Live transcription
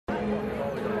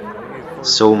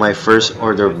So my first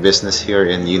order of business here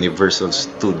in Universal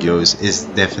Studios is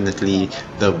definitely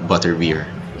the butterbeer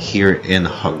here in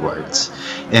Hogwarts.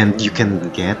 And you can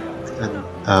get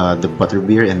the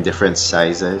butterbeer in different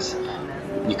sizes.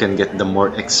 You can get the more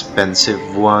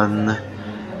expensive one,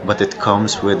 but it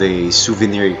comes with a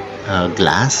souvenir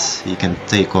glass you can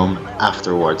take home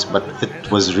afterwards, but it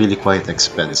was really quite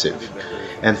expensive.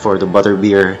 And for the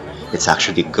butterbeer, it's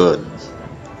actually good,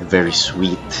 very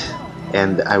sweet,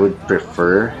 and I would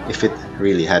prefer if it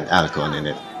really had alcohol in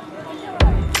it.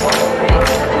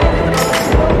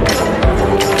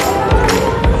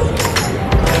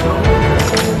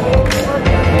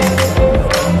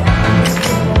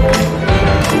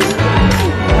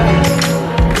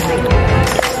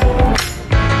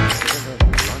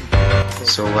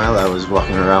 So while I was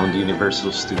walking around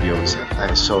Universal Studios,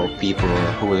 I saw people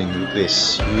holding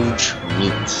this huge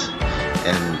meat,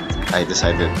 and I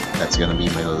decided that's gonna be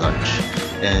my lunch.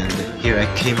 And here I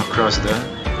came across the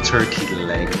turkey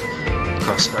leg. It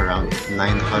costs around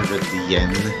 900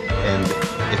 yen, and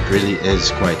it really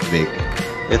is quite big.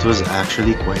 It was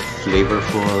actually quite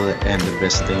flavorful, and the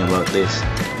best thing about this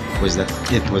was that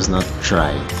it was not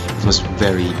dry. It was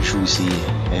very juicy,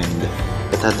 and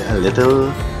it had a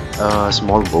little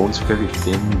small bones, very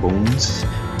thin bones,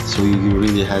 so you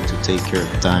really had to take your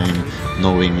time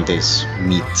knowing this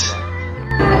meat.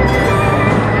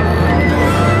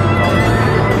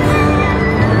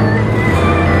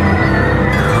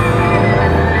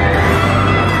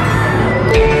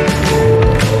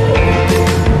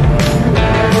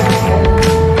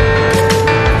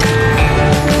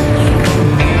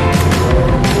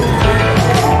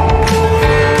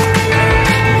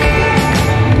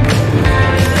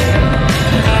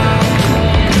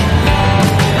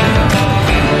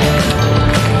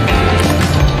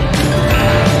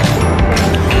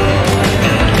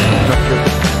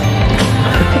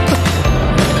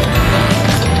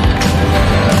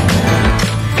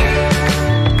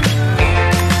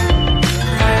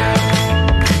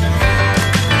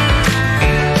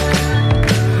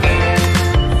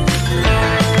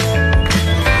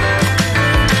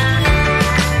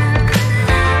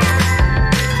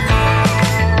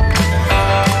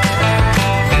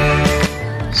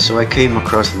 So I came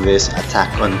across this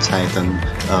Attack on Titan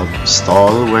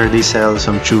stall where they sell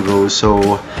some churros,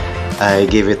 so I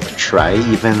gave it a try,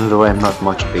 even though I'm not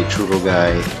much of a churro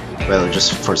guy. Well,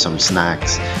 just for some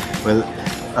snacks. Well,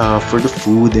 for the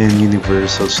food in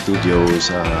Universal Studios,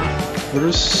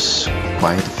 there's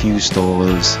quite a few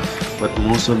stalls, but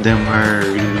most of them are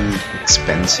really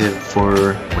expensive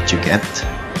for what you get.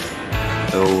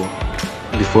 So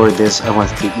before this, I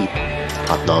wanted to eat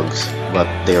hot dogs, but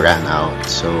they ran out,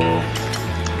 so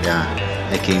yeah,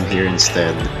 I came here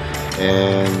instead,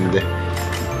 and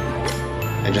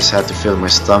I just had to fill my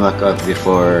stomach up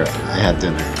before I had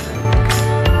dinner.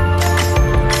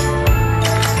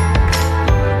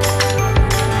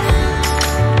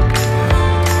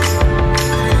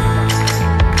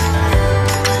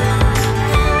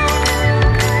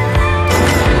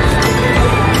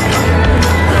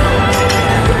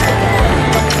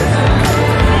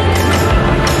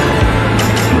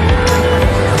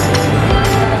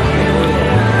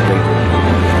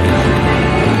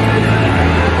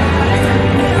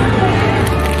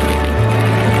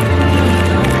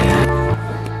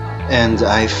 And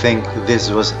I think this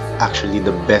was actually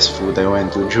the best food I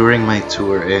went to during my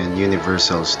tour in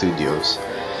Universal Studios.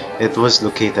 It was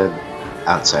located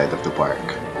outside of the park.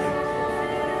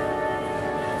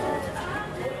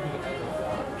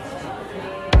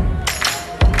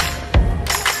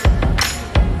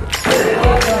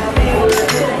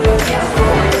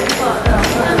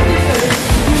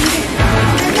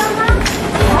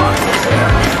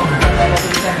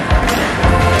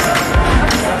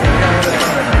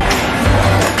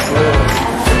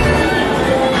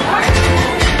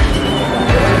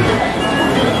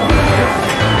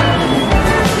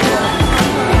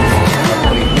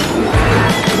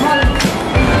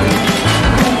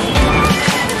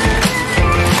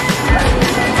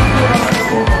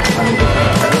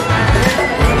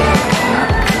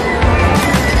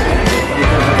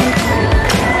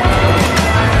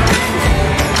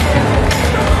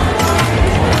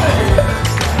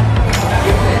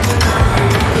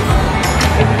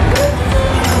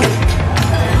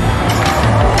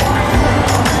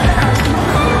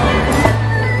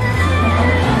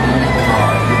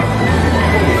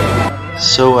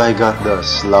 So I got the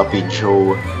Sloppy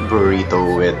Joe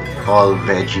burrito with all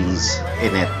veggies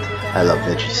in it. I love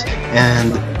veggies.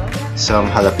 And some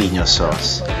jalapeno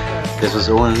sauce. This was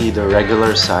only the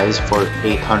regular size for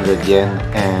 800 yen,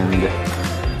 and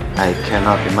I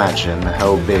cannot imagine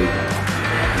how big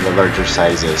the larger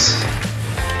sizes.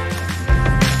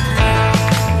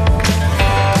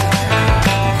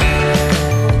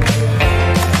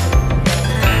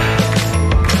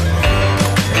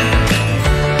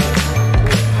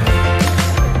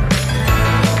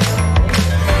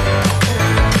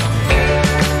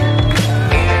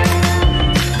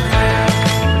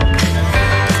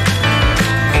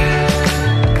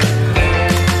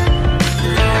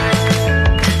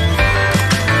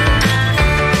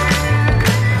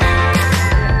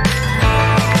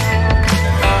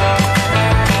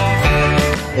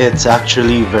 It's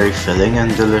actually very filling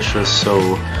and delicious, so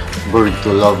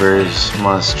burrito lovers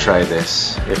must try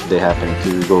this if they happen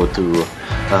to go to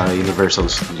Universal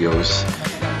Studios.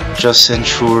 Just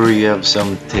ensure you have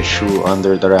some tissue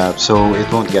under the wrap so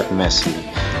it won't get messy,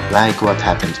 like what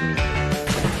happened to me.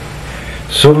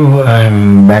 So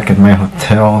I'm back at my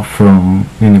hotel from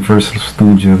Universal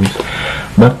Studios,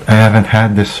 but I haven't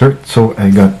had dessert, so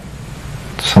I got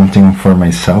something for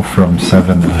myself from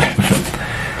 7-Eleven.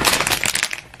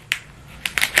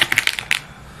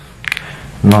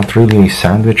 Not really a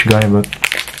sandwich guy, but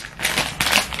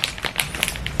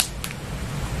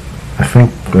I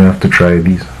think I have to try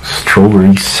these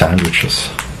strawberry sandwiches.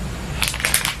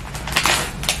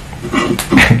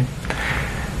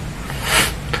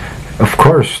 Of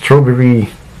course, strawberry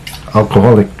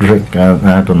alcoholic drink.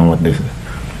 I don't know what this is.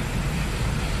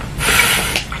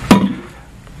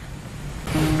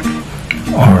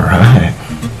 Alright.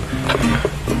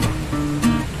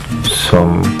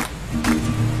 Some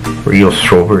real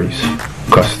strawberries,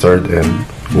 custard and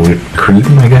whipped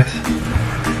cream, I guess.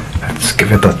 Let's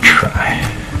give it a try.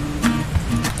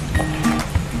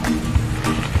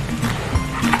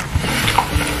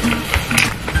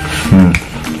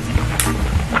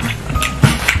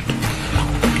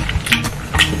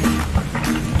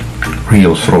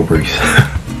 Real strawberries.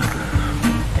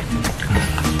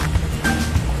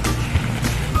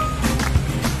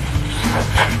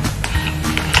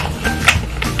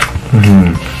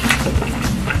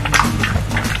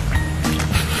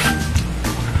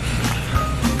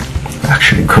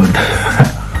 Actually good.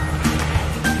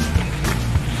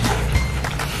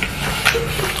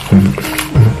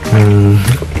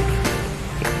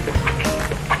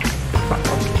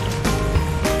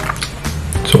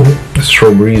 So the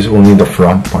strawberry is only the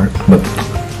front part, but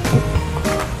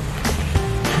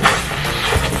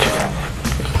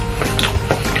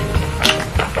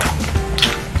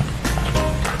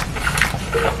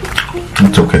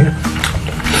it's okay.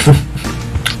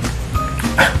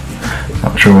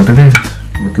 Not sure what it is.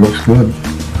 It looks good.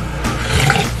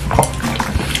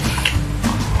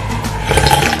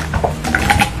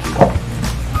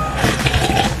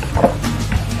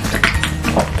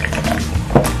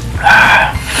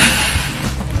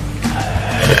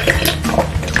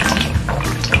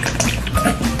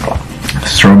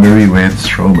 Strawberry with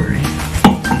strawberry.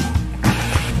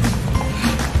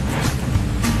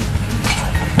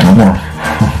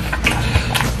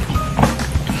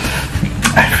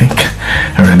 I think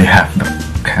I already have the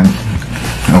can.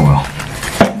 Oh well.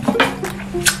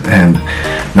 And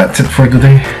that's it for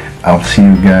today. I'll see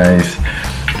you guys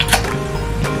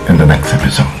in the next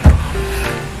episode.